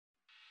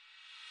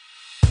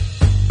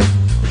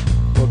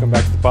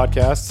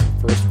podcast,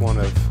 first one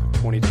of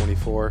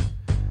 2024.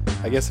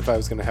 I guess if I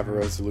was going to have a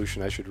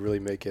resolution, I should really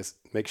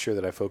make sure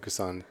that I focus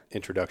on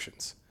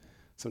introductions.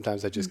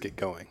 Sometimes I just get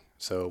going.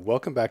 So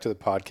welcome back to the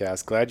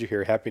podcast. Glad you're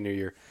here. Happy New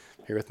Year.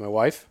 Here with my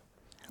wife.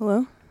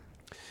 Hello.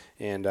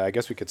 And I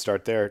guess we could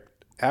start there.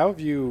 Have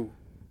you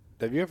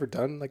ever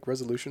done like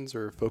resolutions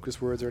or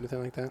focus words or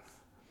anything like that?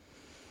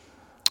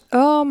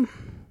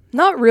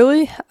 Not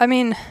really. I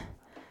mean,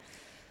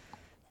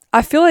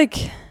 I feel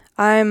like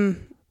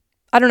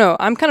I don't know.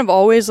 I'm kind of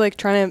always like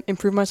trying to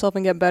improve myself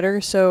and get better.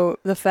 So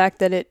the fact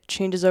that it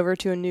changes over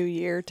to a new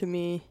year to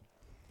me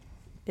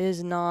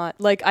is not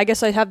like, I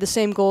guess I have the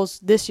same goals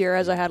this year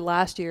as I had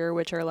last year,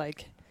 which are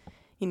like,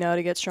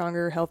 to get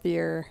stronger,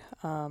 healthier,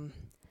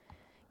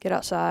 get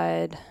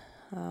outside,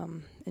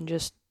 and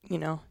just,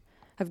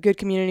 have good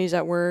communities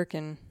at work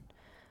and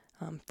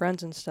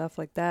friends and stuff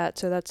like that.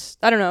 So that's,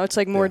 I don't know. It's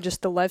like more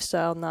just the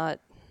lifestyle, there's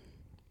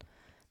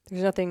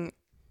nothing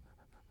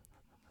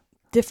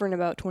different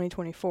about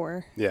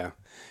 2024. Yeah.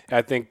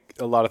 I think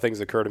a lot of things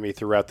occur to me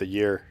throughout the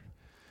year.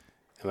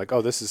 I'm like,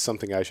 oh, this is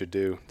something I should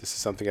do. This is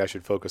something I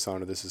should focus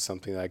on, or this is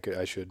something that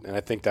I should. And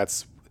I think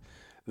that's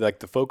like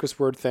the focus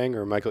word thing,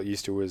 or Michael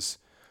Easter was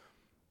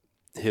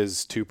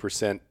his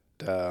 2%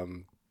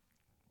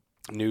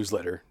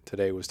 newsletter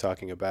today was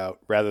talking about,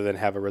 rather than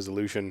have a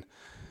resolution,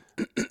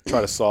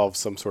 try to solve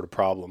some sort of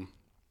problem.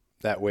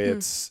 That way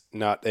it's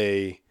not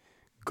a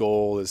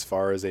goal as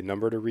far as a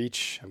number to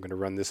reach. I'm going to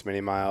run this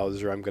many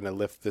miles, or I'm going to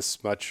lift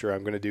this much, or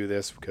I'm going to do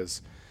this,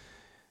 because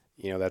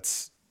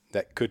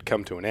that could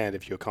come to an end.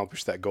 If you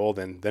accomplish that goal,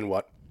 then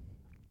what?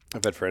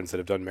 I've had friends that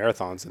have done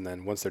marathons, and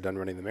then once they're done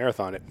running the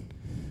marathon, it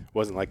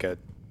wasn't like a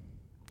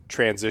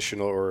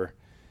transitional, or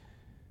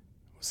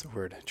what's the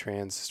word?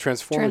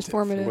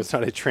 Transformative. It was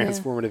not a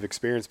transformative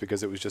experience,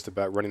 because it was just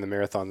about running the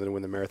marathon. Then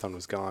when the marathon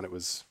was gone, it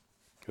was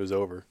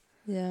over.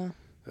 Yeah.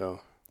 So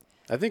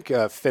I think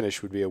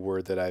finish would be a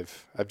word that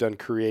I've done.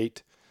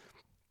 Create,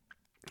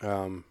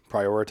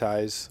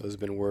 prioritize. Those have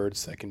been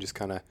words I can just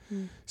kind of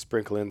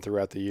sprinkle in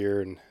throughout the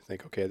year and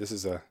think, okay, this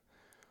is a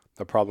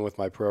problem with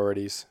my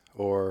priorities,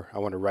 or I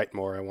want to write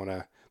more.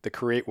 The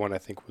create one, I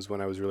think, was when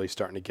I was really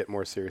starting to get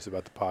more serious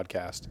about the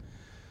podcast.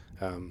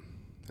 And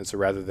so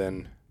rather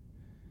than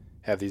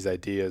have these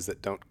ideas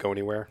that don't go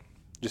anywhere,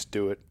 just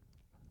do it.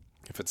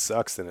 If it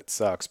sucks, then it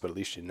sucks, but at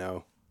least you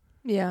know.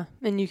 Yeah.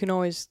 And you can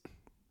always,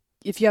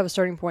 if you have a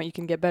starting point, you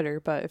can get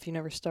better. But if you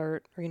never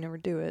start or you never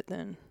do it,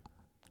 then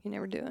you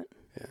never do it.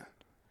 Yeah.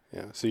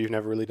 Yeah. So you've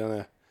never really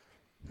done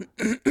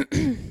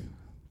a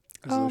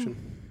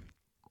resolution?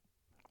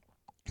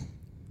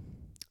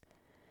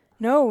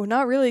 No,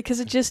 not really. Because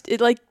it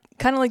like,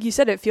 kind of like you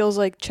said, it feels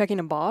like checking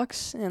a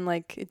box, and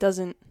like it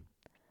doesn't,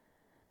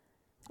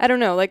 I don't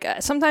know. Like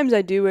sometimes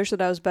I do wish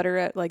that I was better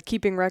at like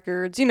keeping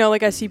records.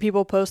 Like I see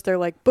people post their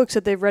like books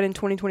that they've read in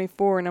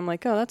 2024, and I'm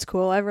like, oh, that's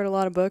cool. I've read a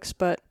lot of books,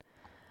 but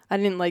I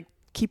didn't like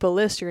keep a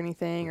list or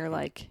anything, or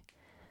like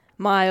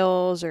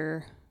miles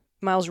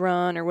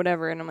run or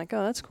whatever. And I'm like,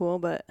 oh, that's cool.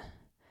 But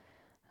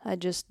I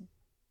don't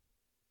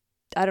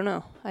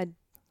know.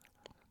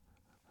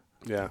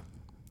 Yeah.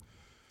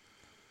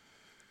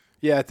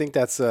 Yeah, I think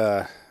that's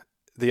the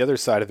other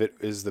side of it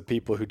is the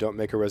people who don't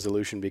make a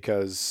resolution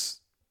because,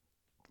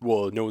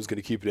 well, no one's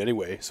going to keep it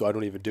anyway, so I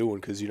don't even do one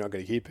because you're not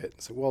going to keep it.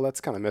 So, well,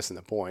 that's kind of missing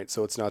the point.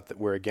 So it's not that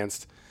we're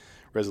against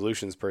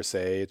resolutions per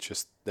se. It's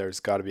just there's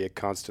got to be a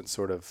constant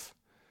sort of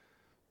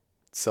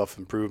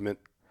self-improvement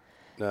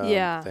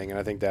thing. And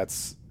I think I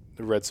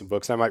read some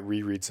books. I might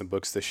reread some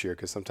books this year,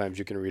 because sometimes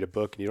you can read a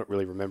book and you don't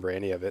really remember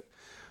any of it.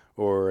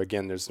 Or,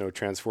 again, there's no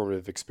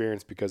transformative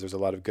experience because there's a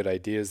lot of good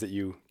ideas that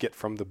you get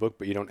from the book,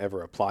 but you don't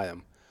ever apply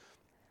them.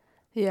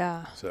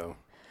 Yeah. So.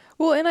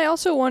 Well, and I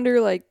also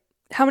wonder, like,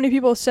 how many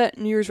people set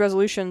New Year's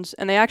resolutions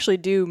and they actually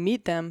do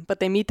meet them,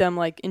 but they meet them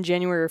like in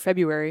January or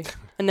February.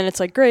 And then it's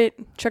like,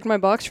 great, check my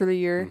box for the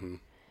year. Mm-hmm.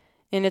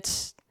 And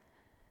it's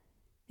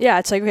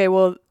like, okay,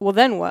 well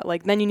then what?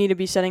 Like, then you need to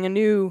be setting a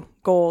new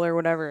goal or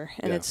whatever.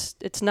 And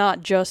it's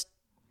not just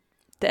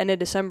the end of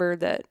December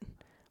that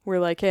we're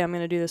like, hey, I'm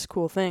going to do this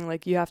cool thing.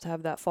 Like, you have to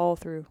have that follow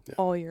through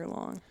all year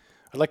long.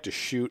 I'd like to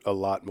shoot a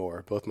lot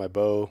more, both my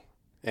bow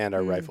and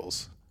our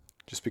rifles.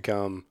 Just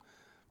become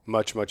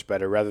much, much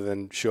better rather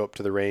than show up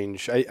to the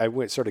range. I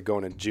started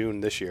going in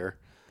June this year.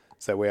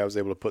 So that way I was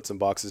able to put some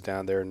boxes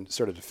down there and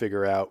started to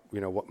figure out,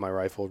 what my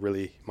rifle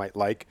really might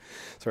like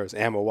as far as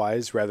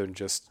ammo-wise, rather than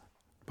just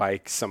buy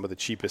some of the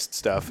cheapest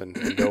stuff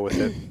and go with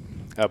it.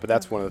 But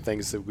that's one of the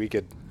things that we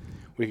could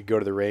go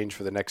to the range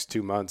for the next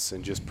 2 months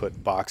and just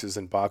put boxes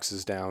and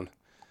boxes down,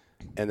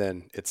 and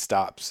then it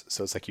stops.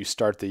 So it's like you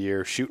start the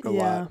year shooting a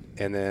lot,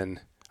 and then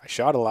I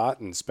shot a lot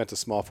and spent a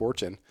small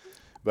fortune,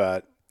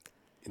 but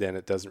then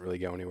it doesn't really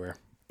go anywhere.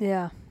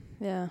 Yeah,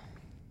 yeah.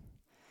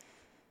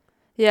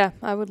 Yeah,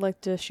 I would like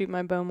to shoot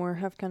my bow more.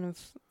 I've kind of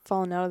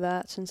fallen out of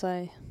that since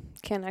I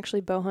can't actually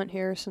bow hunt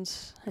here,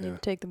 since I need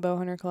to take the bow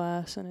hunter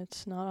class, and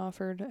it's not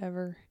offered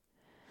ever.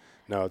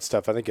 No, it's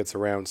tough. I think it's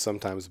around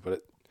sometimes,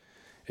 but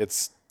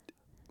it's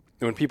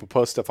when people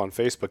post stuff on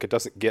Facebook, it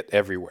doesn't get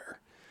everywhere.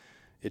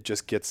 it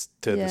just gets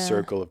to the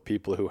circle of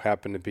people who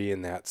happen to be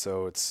in that.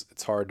 So it's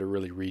hard to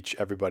really reach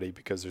everybody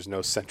because there's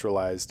no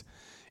centralized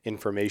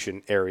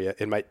information area.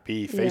 It might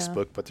be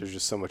Facebook, but there's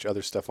just so much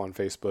other stuff on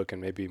Facebook, and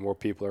maybe more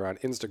people are on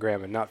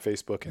Instagram and not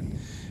Facebook, and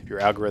your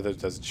algorithm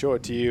doesn't show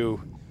it to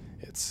you.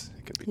 It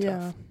can be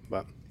tough.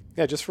 But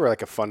yeah, just for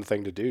like a fun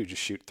thing to do,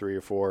 just shoot 3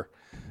 or 4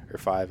 or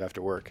 5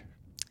 after work.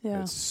 Yeah.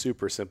 And it's a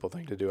super simple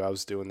thing to do. I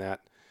was doing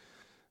that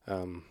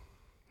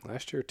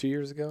last year, 2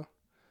 years ago.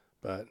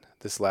 But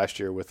this last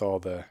year I was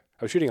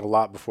shooting a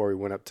lot before we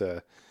went up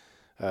to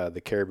the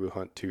caribou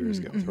hunt 2 years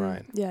ago with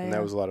Ryan. Yeah, and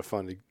that was a lot of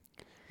fun to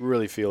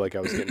really feel like I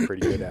was getting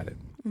pretty good at it.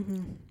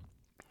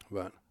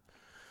 But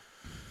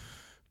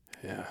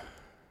yeah.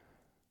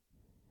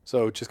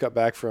 So just got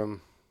back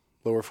from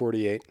lower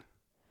 48.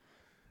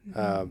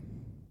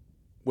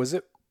 Was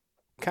it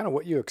kind of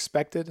what you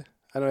expected?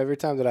 I know every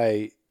time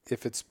that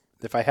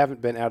if I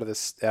haven't been out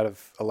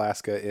of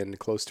Alaska in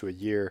close to a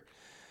year,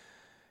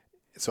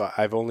 so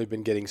I've only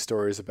been getting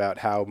stories about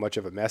how much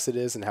of a mess it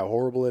is and how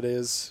horrible it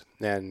is.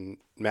 And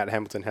Matt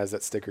Hamilton has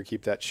that sticker,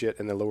 "Keep that shit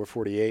in the lower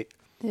 48."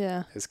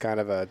 Yeah. It's kind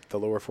of the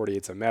lower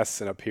 48's a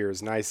mess, and up here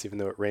is nice, even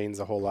though it rains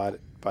a whole lot.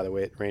 By the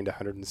way, it rained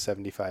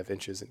 175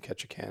 inches in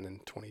Ketchikan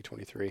in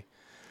 2023.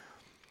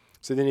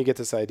 So then you get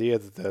this idea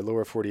that the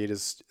lower 48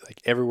 is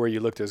like everywhere you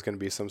look, there's going to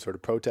be some sort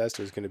of protest.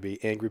 There's going to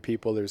be angry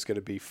people. There's going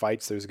to be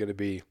fights.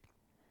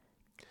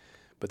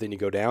 But then you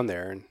go down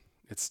there and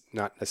it's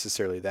not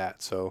necessarily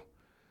that. So,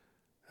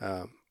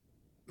 how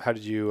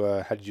did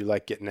you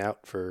like getting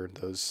out for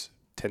those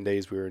 10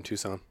 days we were in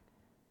Tucson?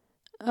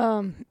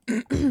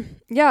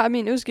 Yeah, I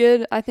mean, it was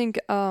good. I think,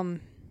 I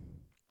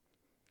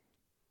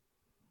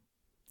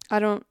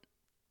don't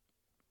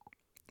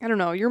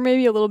know. You're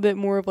maybe a little bit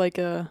more of like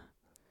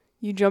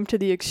you jump to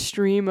the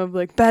extreme of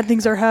like bad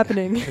things are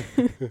happening.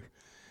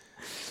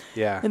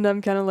 Yeah. And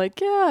I'm kind of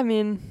like, yeah, I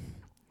mean,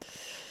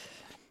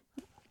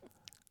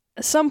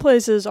 some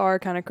places are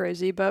kind of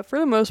crazy, but for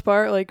the most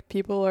part, like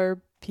people are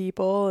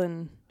people.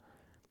 And,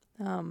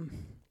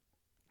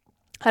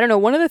 I don't know.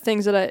 One of the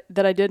things that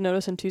I did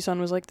notice in Tucson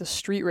was like the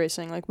street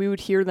racing. Like we would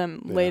hear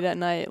them late at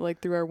night,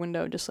 like through our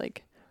window, just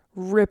like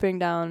ripping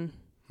down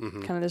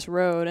kind of this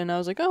road. And I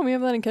was like, oh, we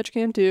have that in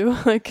Ketchikan too.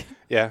 Like,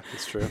 yeah,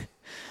 that's true.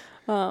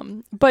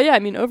 But yeah, I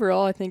mean,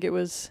 overall, I think it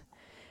was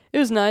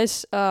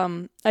nice.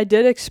 I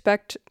did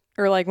expect,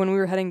 or like when we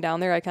were heading down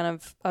there,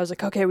 I was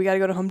like, okay, we got to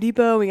go to Home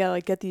Depot. We got to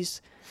like get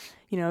these,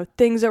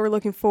 things that we're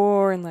looking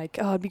for. And like,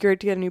 oh, it'd be great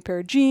to get a new pair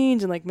of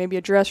jeans and like maybe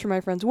a dress for my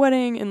friend's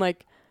wedding. And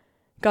like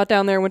got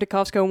down there, went to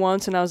Costco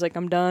once, and I was like,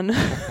 I'm done.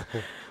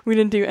 We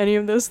didn't do any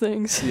of those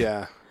things.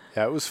 Yeah.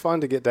 Yeah. It was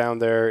fun to get down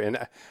there.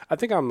 And I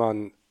think I'm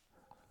on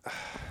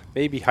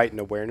maybe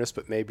heightened awareness,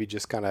 but maybe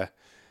just kind of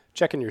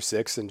checking your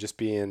six and just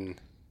being,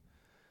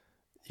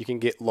 you can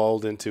get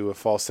lulled into a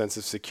false sense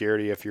of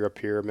security if you're up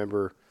here. I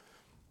remember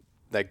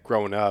like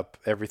growing up,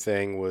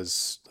 everything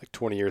was like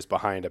 20 years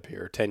behind up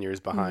here, 10 years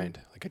behind,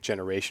 like a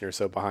generation or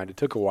so behind. It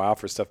took a while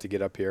for stuff to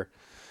get up here,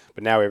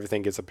 but now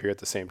everything gets up here at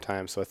the same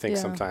time. So I think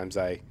sometimes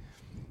I,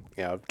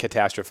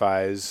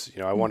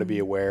 catastrophize, I want to be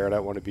aware. I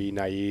don't want to be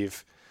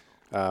naive.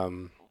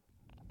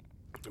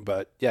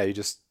 But yeah,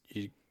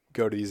 you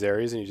go to these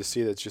areas and you just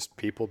see that it's just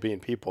people being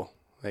people.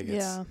 Like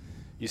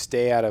you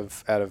stay out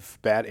of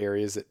bad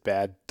areas at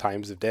bad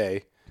times of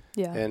day.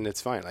 Yeah. And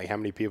it's fine. Like how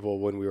many people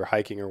when we were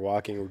hiking or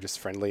walking were just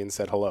friendly and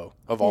said hello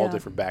of all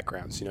different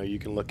backgrounds. You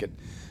can look at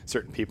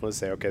certain people and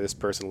say, okay, this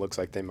person looks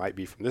like they might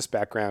be from this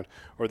background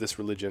or this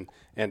religion.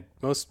 And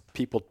most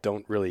people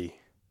don't really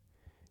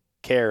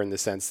care in the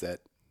sense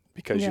that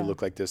because you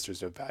look like this,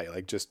 there's no value.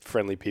 Like just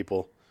friendly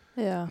people,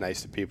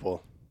 nice to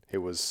people. It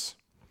was,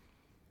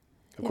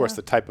 of course,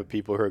 the type of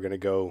people who are going to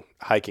go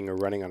hiking or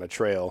running on a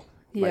trail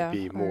might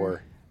be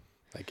more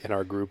like in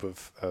our group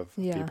of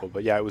people.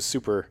 But yeah, it was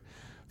super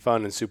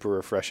fun and super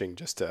refreshing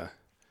just to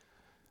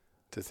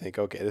think,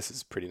 okay, this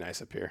is pretty nice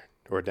up here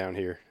or down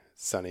here.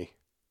 It's sunny,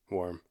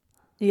 warm.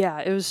 Yeah,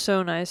 it was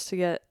so nice to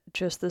get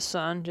just the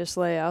sun, just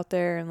lay out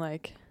there and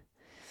like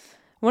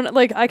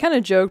I kind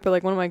of joked, but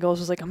like one of my goals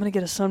was like, I'm going to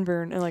get a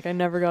sunburn. And like, I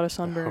never got a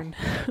sunburn.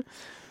 Oh.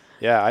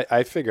 Yeah.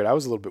 I figured I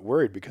was a little bit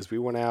worried because we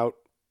went out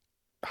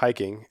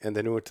hiking and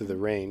then we went to the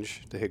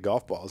range to hit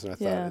golf balls. And I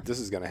thought this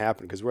is going to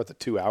happen because we're at the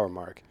 2-hour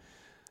mark.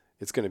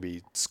 It's going to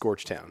be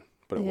scorch town,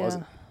 but it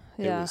wasn't.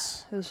 Yeah.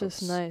 It was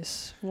just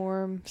nice,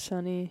 warm,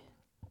 sunny.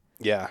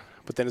 Yeah.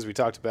 But then as we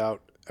talked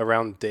about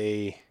around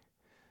day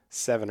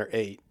 7 or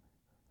 8,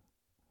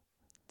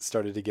 it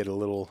started to get a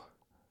little,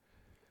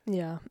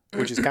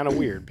 which is kind of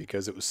weird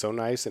because it was so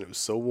nice and it was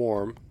so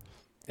warm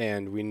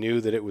and we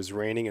knew that it was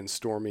raining and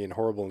stormy and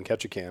horrible in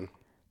Ketchikan.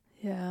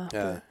 Yeah.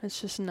 But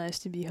it's just nice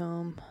to be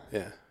home.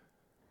 Yeah.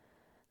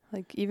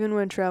 Like even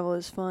when travel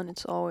is fun,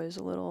 it's always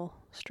a little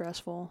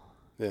stressful.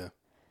 Yeah.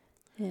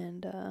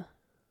 And,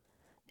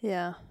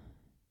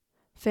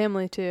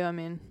 family too. I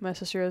mean, my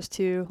sister has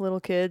 2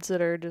 little kids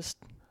that are just,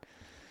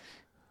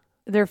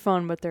 they're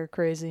fun, but they're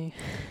crazy.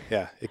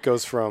 Yeah. It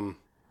goes from,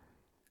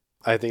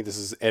 I think this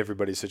is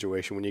everybody's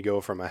situation when you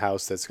go from a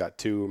house that's got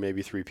 2,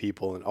 maybe 3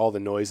 people and all the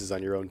noise is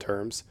on your own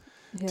terms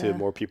to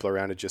more people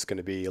around, it's just going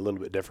to be a little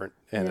bit different.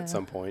 And Yeah. at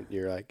some point,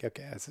 you're like,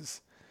 okay, it's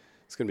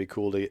going to be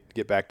cool to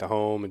get back to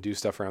home and do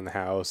stuff around the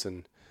house.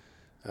 And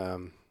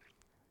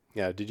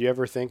yeah, did you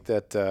ever think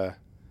that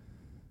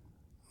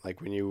like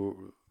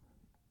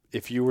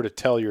if you were to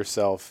tell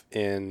yourself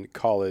in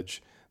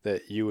college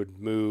that you would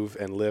move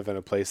and live in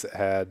a place that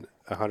had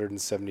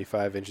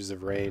 175 inches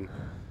of rain,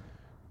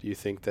 do you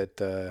think that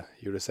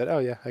you would have said, oh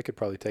yeah, I could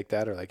probably take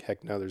that, or like,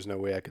 heck no, there's no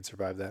way I could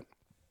survive that?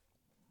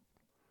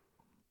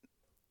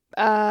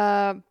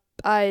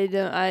 I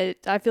don't.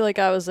 I feel like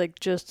I was like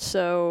just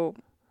so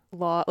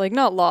lost, like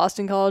not lost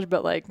in college,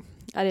 but like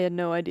I had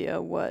no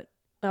idea what.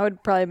 I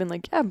would probably have been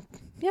like,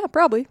 yeah,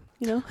 probably.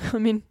 You know, I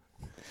mean,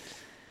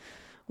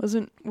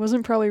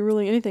 wasn't probably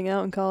ruling anything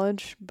out in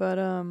college, but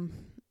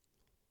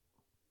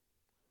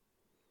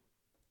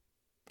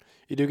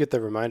You do get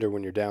the reminder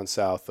when you're down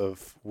south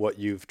of what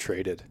you've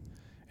traded,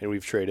 and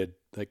we've traded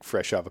like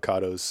fresh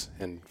avocados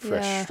and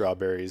fresh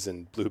strawberries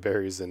and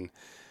blueberries and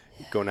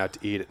going out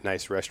to eat at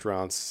nice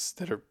restaurants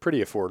that are pretty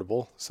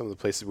affordable. Some of the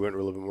places we went were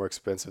a little bit more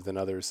expensive than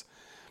others,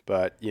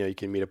 but you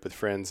can meet up with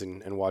friends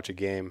and watch a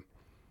game.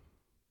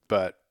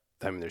 But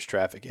I mean, there's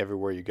traffic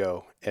everywhere you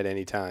go at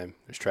any time.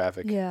 There's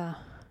traffic. yeah,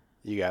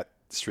 You got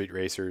street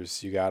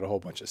racers. You got a whole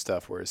bunch of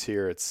stuff. Whereas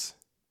here,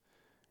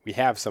 we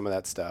have some of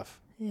that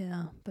stuff,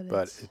 yeah,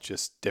 but it's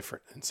just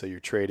different. And so you're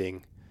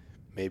trading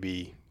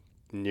maybe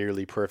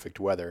nearly perfect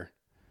weather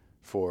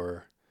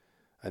for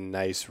a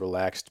nice,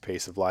 relaxed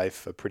pace of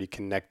life, a pretty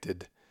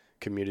connected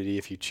community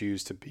if you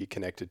choose to be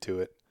connected to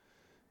it.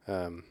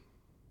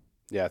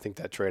 Yeah, I think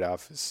that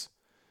trade-off is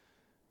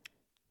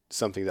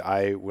something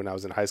that when I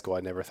was in high school,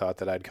 I never thought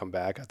that I'd come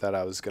back. I thought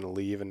I was going to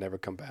leave and never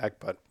come back,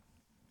 but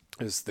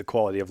the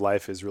quality of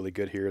life is really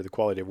good here. The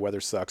quality of weather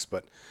sucks,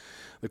 but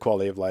the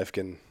quality of life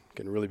can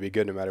really be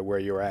good no matter where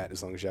you're at,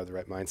 as long as you have the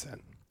right mindset.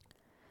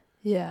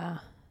 Yeah.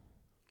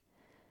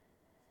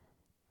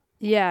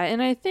 Yeah,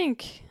 and I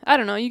think, I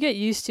don't know, you get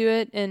used to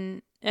it,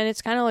 and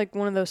it's kind of like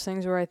one of those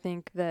things where I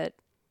think that,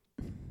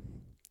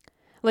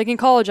 like in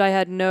college, I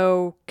had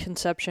no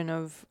conception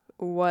of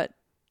what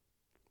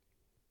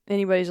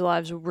anybody's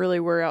lives really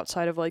were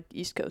outside of like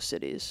East Coast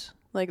cities.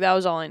 Like that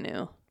was all I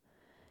knew.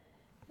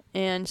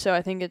 And so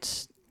I think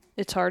it's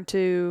hard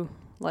to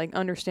like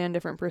understand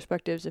different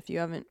perspectives if you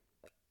haven't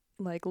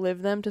like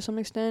lived them to some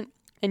extent.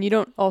 And you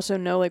don't also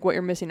know like what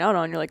you're missing out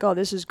on. You're like, oh,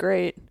 this is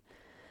great.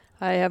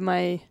 I have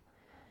my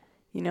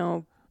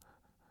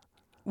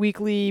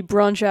weekly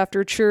brunch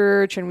after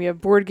church, and we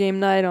have board game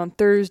night on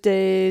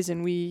Thursdays,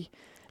 and we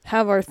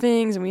have our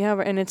things,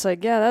 and it's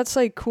like, yeah, that's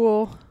like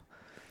cool.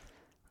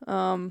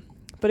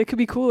 But it could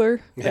be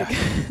cooler. Yeah.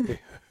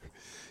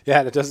 Yeah,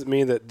 and it doesn't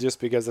mean that just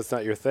because that's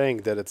not your thing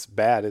that it's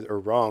bad or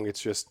wrong.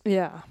 It's just,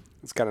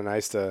 it's kind of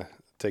nice to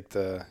take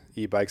the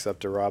e-bikes up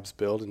to Rob's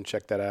Build and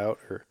check that out,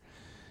 or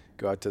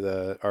go out to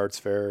the arts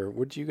fair.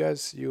 What did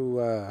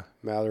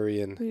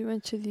Mallory and we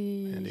went to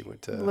the Andy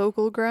went to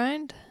local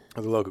grind.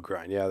 Oh, the local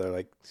grind. Yeah, they're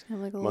like it's kind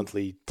of like a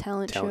monthly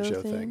talent show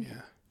thing.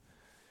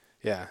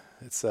 Yeah,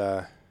 it's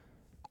a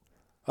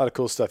lot of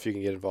cool stuff you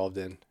can get involved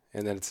in,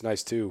 and then it's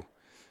nice too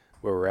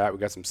where we're at. We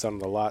got some sun on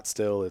the lot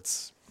still.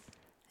 It's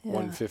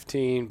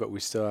 1:15, but we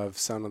still have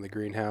sun on the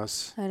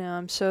greenhouse. I know.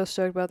 I'm so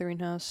stoked about the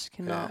greenhouse.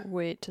 Cannot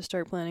wait to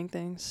start planting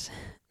things.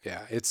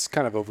 Yeah, it's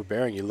kind of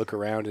overbearing. You look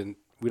around, and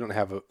we don't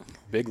have a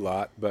big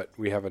lot, but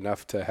we have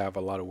enough to have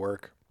a lot of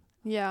work.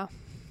 Yeah.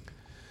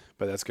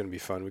 But that's going to be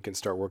fun. We can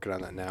start working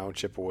on that now and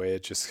chip away.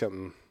 It's just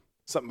something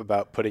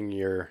about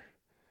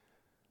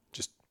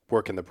just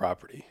working the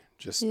property.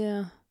 Just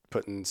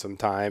putting some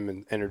time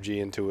and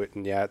energy into it.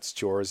 And yeah, it's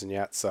chores, and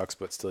yeah, it sucks,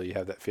 but still you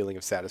have that feeling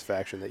of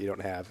satisfaction that you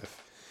don't have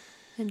if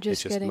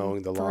it's just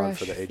mowing the lawn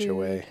for the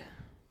HOA. Food.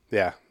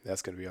 Yeah,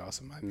 that's going to be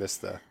awesome. I miss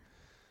the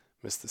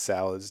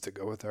salads to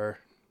go with our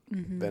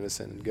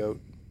venison and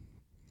goat.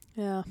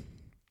 Yeah.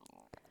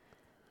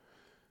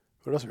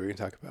 What else were we going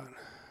to talk about?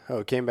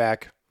 Oh, came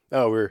back.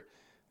 Oh, we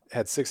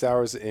had 6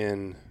 hours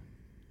in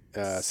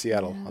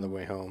Seattle on the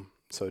way home.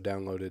 So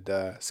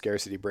downloaded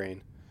Scarcity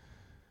Brain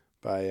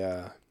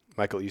by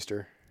Michael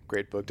Easter.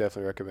 Great book.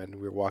 Definitely recommend.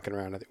 We were walking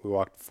around. I think we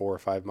walked 4 or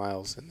 5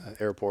 miles in the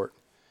airport,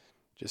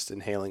 just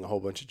inhaling a whole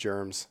bunch of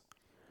germs.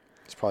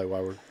 That's probably why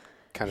we're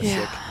kind of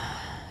sick.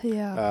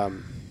 Yeah.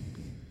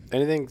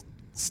 Anything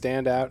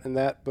stand out in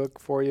that book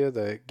for you?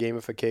 The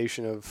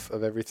gamification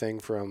of everything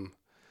from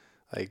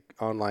like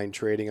online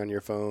trading on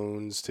your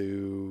phones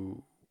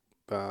to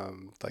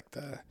like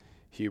the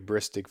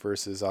hubristic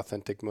versus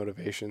authentic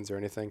motivations, or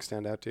anything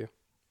stand out to you?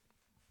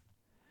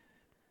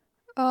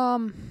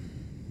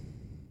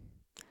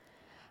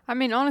 I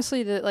mean,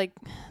 honestly, the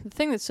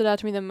thing that stood out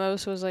to me the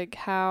most was like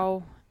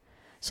how,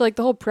 so like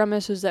the whole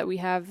premise is that we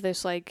have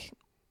this the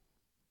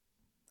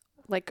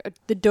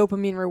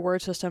dopamine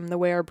reward system, the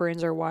way our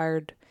brains are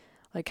wired,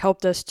 like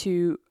helped us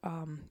to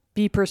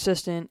be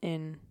persistent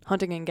in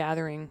hunting and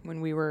gathering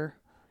when we were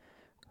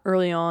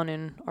early on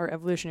in our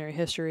evolutionary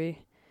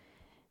history.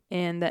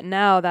 And that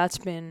now that's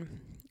been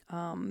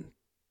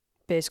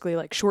basically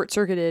like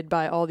short-circuited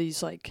by all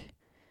these like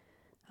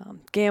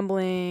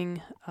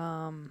gambling,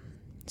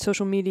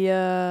 social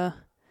media,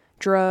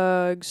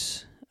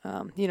 drugs.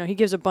 He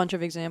gives a bunch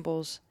of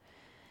examples,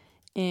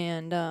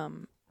 and I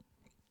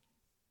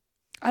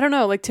don't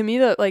know. Like to me,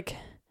 that like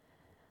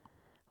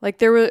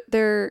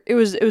it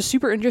was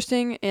super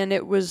interesting, and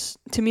it was,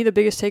 to me, the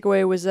biggest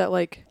takeaway was that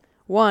like,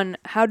 one,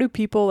 how do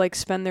people like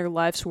spend their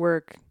life's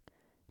work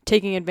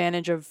taking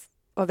advantage of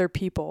other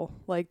people?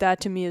 Like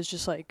that to me is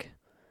just like,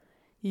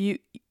 you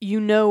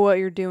know what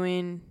you're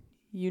doing,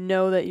 you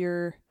know that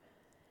you're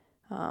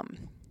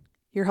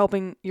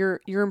helping, you're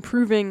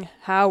improving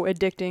how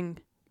addicting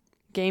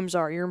games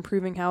are, you're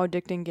improving how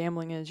addicting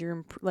gambling is,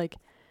 like,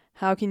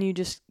 how can you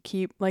just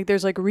keep, like,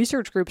 there's like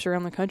research groups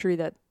around the country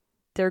that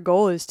their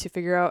goal is to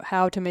figure out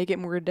how to make it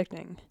more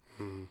addicting.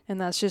 Mm-hmm. And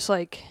that's just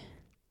like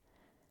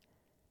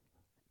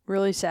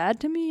really sad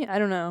to me. I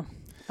don't know.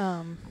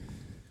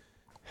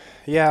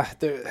 Yeah,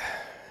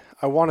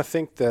 I want to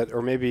think that,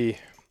 or maybe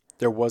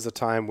there was a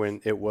time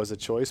when it was a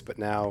choice, but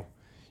now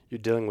you're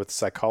dealing with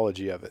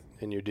psychology of it,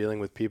 and you're dealing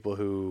with people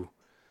who,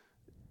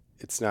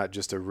 it's not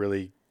just a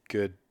really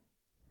good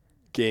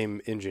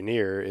game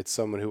engineer, it's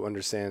someone who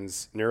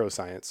understands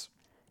neuroscience.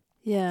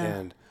 Yeah.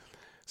 And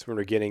so when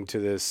we're getting to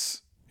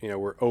this,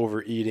 we're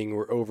overeating,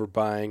 we're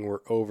overbuying,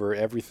 we're over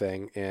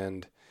everything,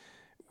 and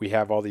we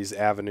have all these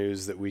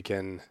avenues that we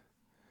can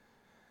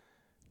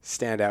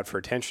stand out for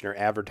attention or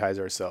advertise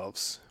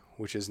ourselves,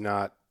 which is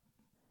not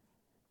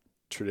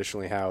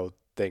traditionally how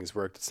things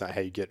work. It's not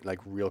how you get like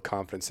real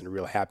confidence and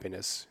real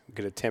happiness. We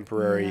get a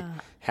temporary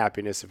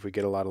happiness if we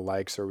get a lot of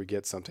likes or we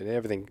get something.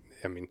 Everything,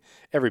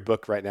 every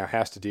book right now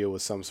has to deal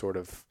with some sort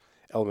of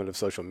element of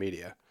social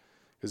media.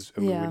 Because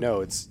we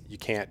know you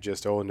can't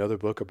just, another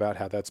book about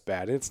how that's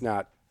bad. And it's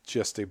not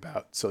just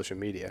about social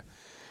media.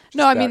 It's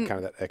kind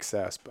of that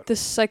excess. But the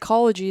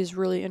psychology is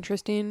really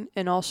interesting,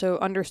 and also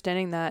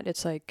understanding that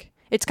it's like,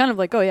 it's kind of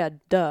like, oh yeah,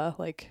 duh,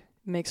 like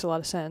makes a lot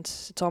of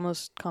sense. It's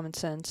almost common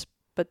sense.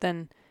 But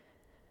then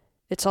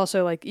it's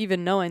also like,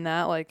 even knowing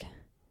that, like,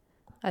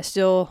 I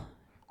still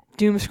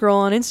doom scroll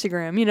on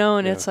Instagram,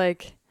 and it's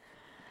like,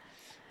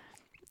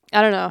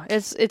 I don't know.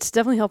 It's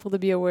definitely helpful to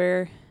be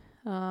aware.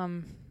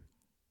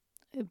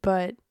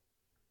 But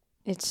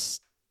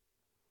it's,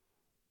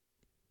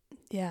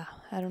 I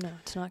don't know.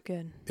 It's not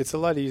good. It's a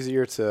lot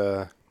easier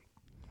to,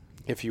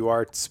 if you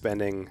are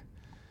spending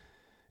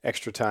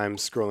extra time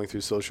scrolling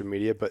through social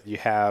media, but you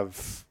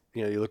have,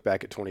 you look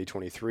back at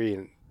 2023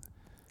 and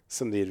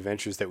some of the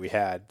adventures that we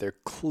had, they're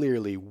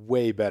clearly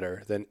way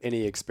better than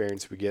any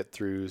experience we get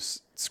through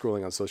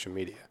scrolling on social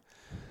media.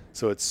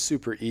 So it's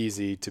super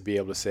easy to be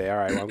able to say, all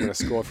right, well, I'm going to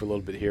scroll for a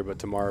little bit here, but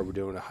tomorrow we're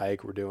doing a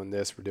hike, we're doing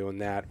this, we're doing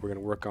that. We're going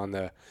to work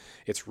on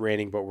it's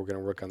raining, but we're going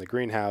to work on the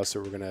greenhouse,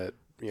 or we're going to,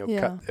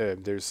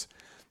 cut.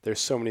 There's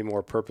so many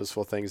more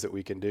purposeful things that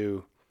we can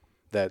do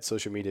that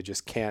social media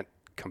just can't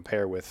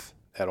compare with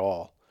at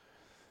all.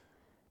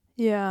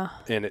 Yeah.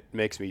 And it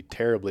makes me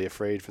terribly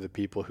afraid for the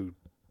people who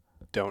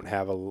don't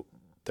have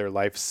their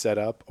life set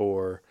up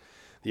or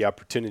the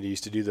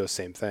opportunities to do those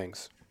same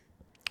things,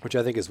 which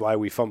I think is why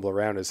we fumble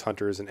around as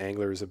hunters and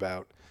anglers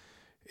about,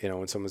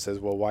 when someone says,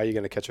 well, why are you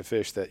going to catch a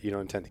fish that you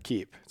don't intend to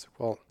keep? It's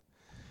well,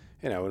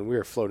 when we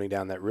were floating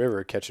down that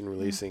river catching and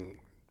releasing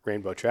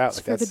rainbow trout, it's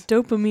like that's the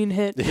dopamine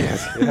hit.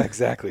 Yeah,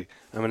 exactly.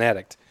 I'm an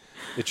addict.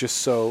 It's just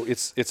so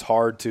it's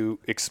hard to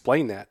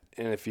explain that.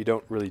 And if you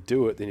don't really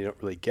do it, then you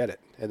don't really get it.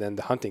 And then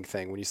the hunting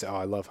thing, when you say, oh,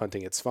 I love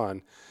hunting, it's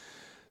fun.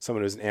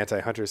 Someone who's an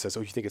anti-hunter says,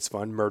 oh, you think it's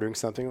fun murdering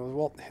something?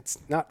 Well, it's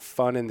not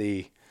fun in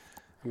the,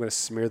 I'm going to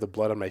smear the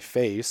blood on my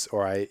face,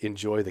 or I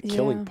enjoy the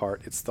killing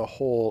part. It's the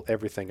whole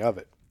everything of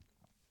it.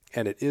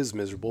 And it is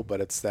miserable,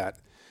 but it's that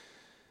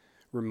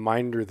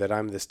reminder that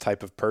I'm this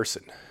type of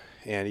person.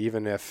 And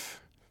even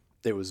if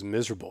it was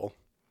miserable,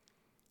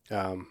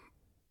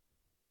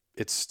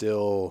 it's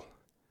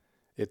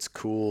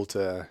cool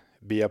to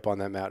be up on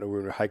that mountain.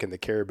 We were hiking the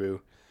Caribou,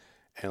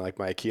 and like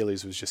my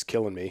Achilles was just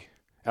killing me.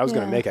 I was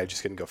going to make it, I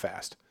just couldn't go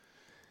fast.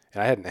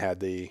 And I hadn't had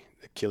the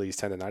Achilles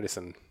tendonitis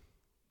in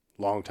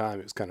a long time.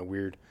 It was kind of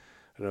weird.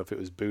 I don't know if it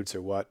was boots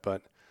or what,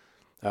 but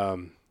a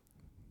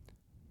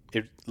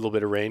little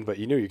bit of rain, but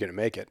you knew you're going to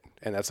make it.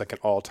 And that's like an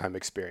all-time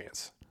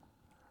experience.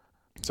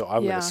 So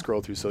I'm going to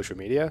scroll through social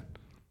media.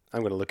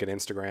 I'm going to look at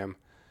Instagram,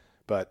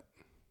 but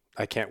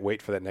I can't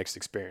wait for that next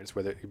experience,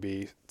 whether it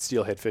be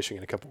steelhead fishing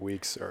in a couple of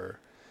weeks or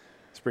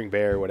spring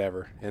bear or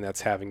whatever. And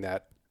that's having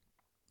that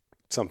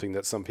something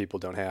that some people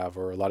don't have,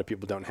 or a lot of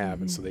people don't have.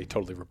 Mm-hmm. And so they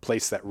totally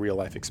replace that real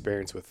life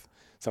experience with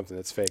something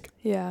that's fake.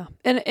 Yeah.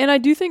 And I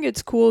do think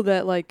it's cool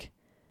that like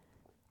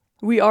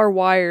we are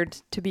wired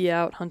to be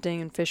out hunting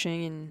and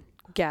fishing and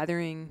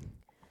gathering.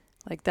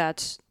 Like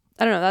that's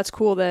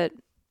cool that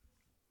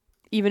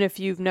even if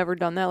you've never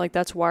done that, like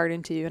that's wired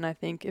into you. And I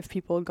think if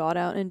people got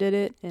out and did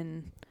it,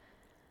 and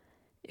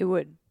it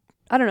would,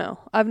 I don't know.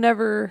 I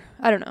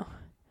don't know.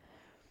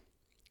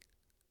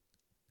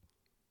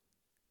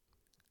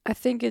 I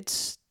think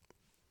it's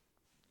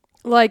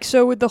like,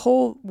 so with the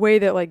whole way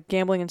that like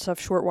gambling and stuff,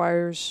 short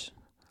wires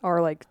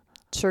are like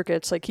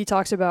circuits, like he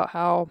talks about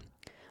how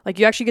like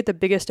you actually get the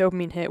biggest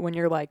dopamine hit when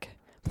you're like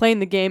playing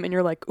the game and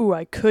you're like, ooh,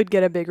 I could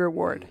get a big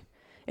reward.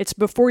 it's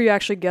before you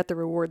actually get the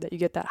reward that you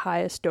get that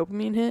highest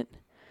dopamine hit.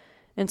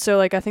 And so,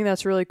 like, I think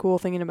that's really cool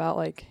thinking about,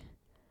 like,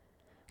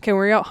 okay,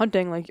 when you're out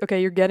hunting, like, okay,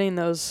 you're getting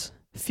those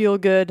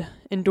feel-good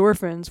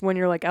endorphins when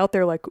you're, like, out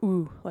there, like,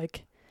 ooh,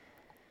 like,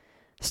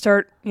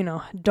 start,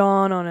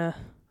 dawn on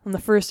the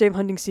first day of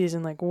hunting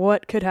season, like,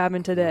 what could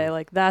happen today?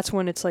 Like, that's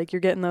when it's, like, you're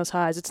getting those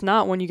highs. It's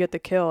not when you get the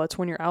kill. It's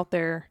when you're out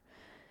there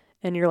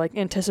and you're, like,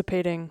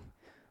 anticipating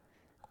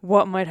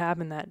what might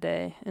happen that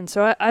day. And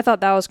so I thought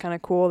that was kind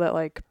of cool that,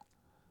 like,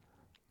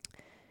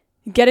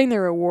 getting the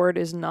reward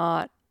is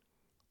not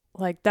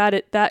like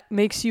that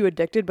makes you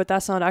addicted, but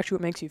that's not actually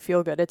what makes you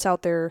feel good. It's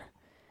out there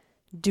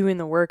doing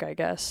the work, I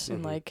guess,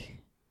 and like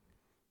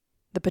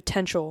the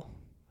potential,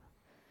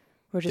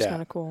 which is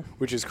kind of cool.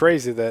 Which is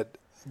crazy that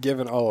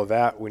given all of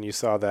that, when you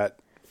saw that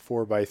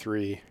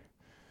 4x3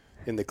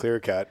 in the clear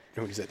cut,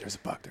 and when you said, there's a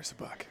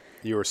buck,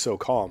 you were so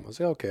calm. I was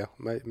like, okay,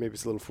 maybe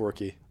it's a little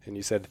forky. And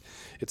you said,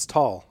 it's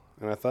tall.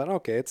 And I thought,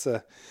 okay,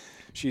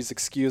 she's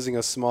excusing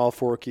a small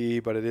forky,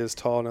 but it is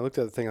tall. And I looked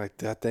at the thing like,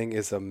 that thing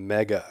is a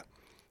mega.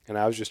 And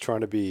I was just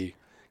trying to be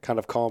kind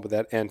of calm with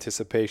that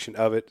anticipation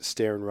of it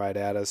staring right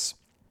at us.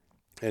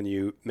 And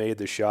you made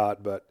the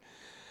shot, but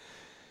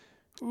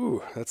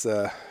that's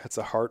a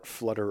heart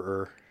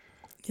flutterer.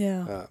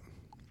 Yeah.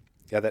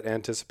 That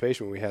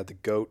anticipation when we had the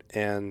goat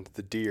and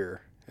the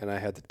deer, and I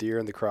had the deer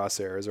in the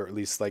crosshairs, or at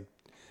least like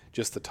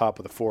just the top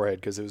of the forehead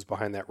because it was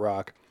behind that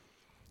rock.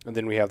 And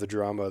then we have the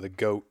drama of the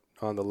goat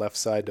on the left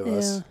side of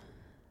us.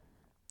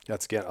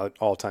 That's, again, an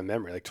all-time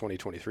memory. Like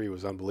 2023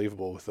 was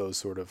unbelievable with those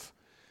sort of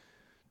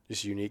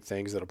just unique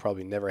things that'll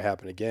probably never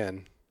happen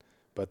again.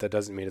 But that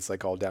doesn't mean it's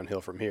like all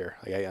downhill from here.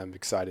 Like I'm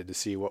excited to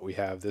see what we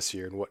have this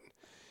year and what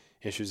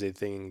issues and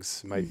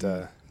things might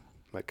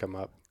come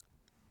up.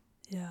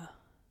 Yeah.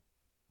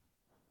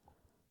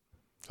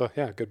 So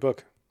yeah, good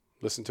book.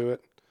 Listened to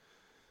it.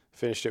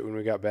 Finished it when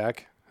we got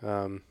back.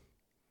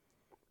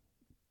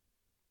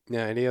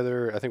 Any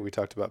other? I think we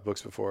talked about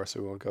books before,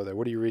 so we won't go there.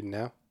 What are you reading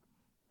now?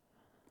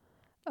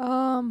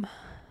 I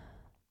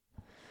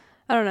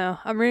don't know.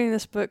 I'm reading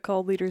this book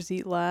called Leaders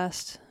Eat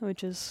Last,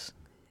 it's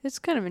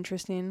kind of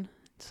interesting.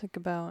 It's like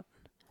about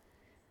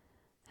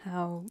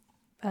how,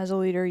 as a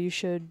leader, you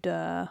should,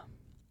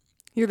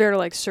 you're there to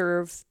like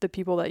serve the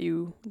people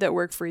that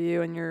work for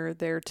you, and you're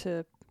there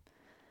to,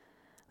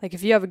 like,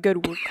 if you have a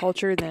good work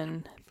culture,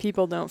 then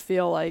people don't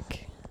feel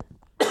like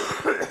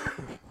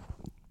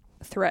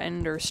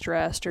threatened or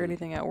stressed or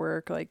anything at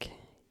work. Like,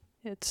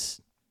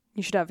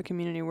 you should have a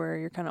community where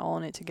you're kind of all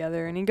in it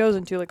together. And he goes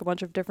into like a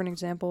bunch of different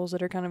examples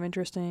that are kind of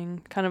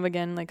interesting, kind of,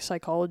 again, like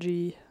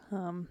psychology.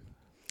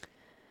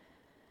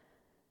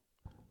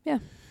 Yeah.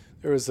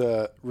 There was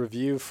a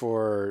review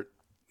for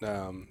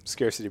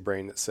Scarcity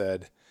Brain that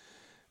said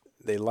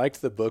they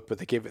liked the book, but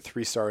they gave it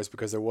 3 stars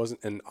because there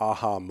wasn't an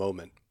aha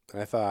moment.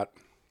 And I thought,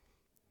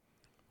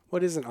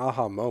 what is an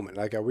aha moment?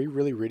 Like, are we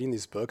really reading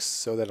these books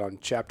so that on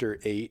chapter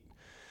 8,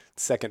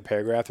 second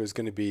paragraph, there's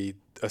going to be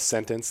a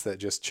sentence that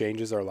just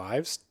changes our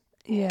lives?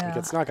 Yeah. Like,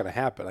 it's not going to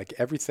happen. Like,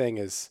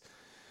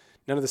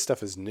 none of this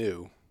stuff is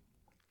new.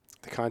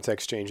 The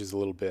context changes a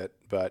little bit,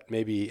 but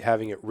maybe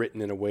having it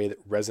written in a way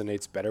that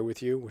resonates better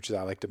with you, which is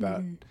I liked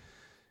about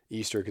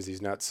Easter, because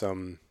he's not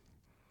some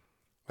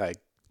like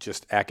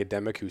just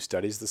academic who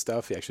studies the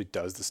stuff. He actually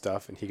does the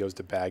stuff, and he goes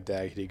to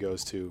Baghdad. He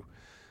goes to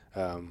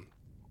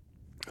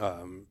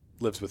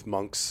lives with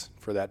monks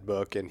for that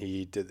book, and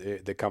he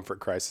did the Comfort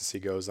Crisis. He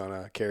goes on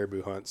a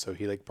caribou hunt, so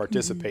he like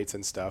participates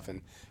in stuff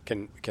and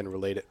can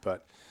relate it.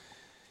 But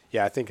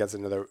yeah, I think that's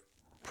another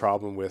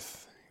problem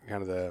with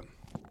kind of the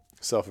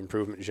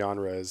self-improvement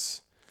genre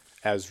is,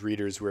 as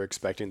readers, we're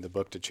expecting the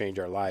book to change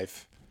our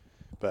life,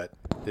 but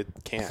it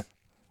can't.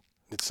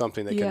 It's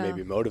something that can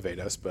maybe motivate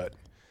us, but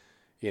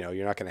you're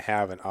not going to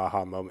have an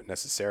aha moment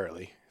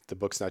necessarily. The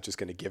book's not just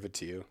going to give it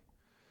to you.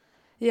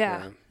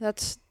 Yeah,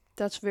 that's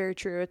very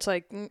true. It's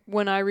like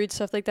when I read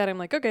stuff like that, I'm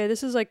like, okay,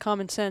 this is like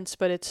common sense,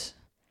 but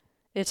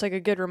it's like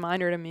a good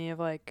reminder to me of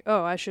like,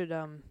 oh, I should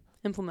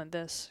implement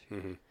this.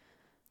 Mm-hmm.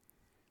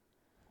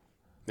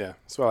 Yeah,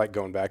 so I like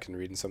going back and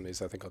reading some of these.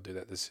 I think I'll do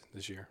that this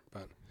year.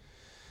 But,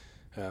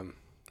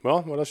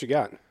 well, what else you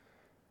got? We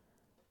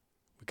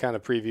kind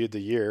of previewed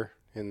the year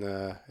in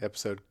the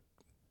episode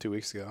 2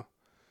 weeks ago.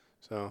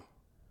 So,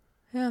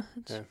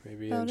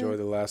 maybe enjoy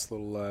the last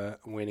little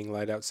waning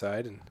light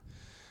outside.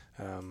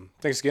 And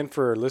thanks again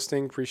for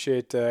listening.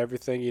 Appreciate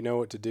everything. You know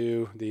what to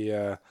do.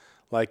 The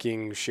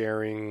liking,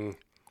 sharing,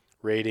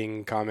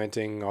 rating,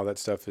 commenting, all that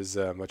stuff is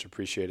much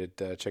appreciated.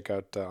 Check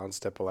out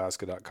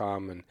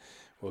onstepalaska.com, and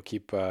we'll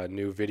keep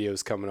new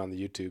videos coming on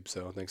the YouTube.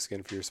 So thanks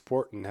again for your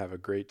support, and have a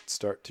great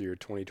start to your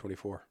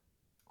 2024.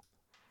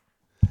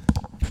 You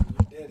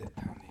did it,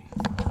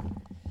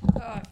 honey.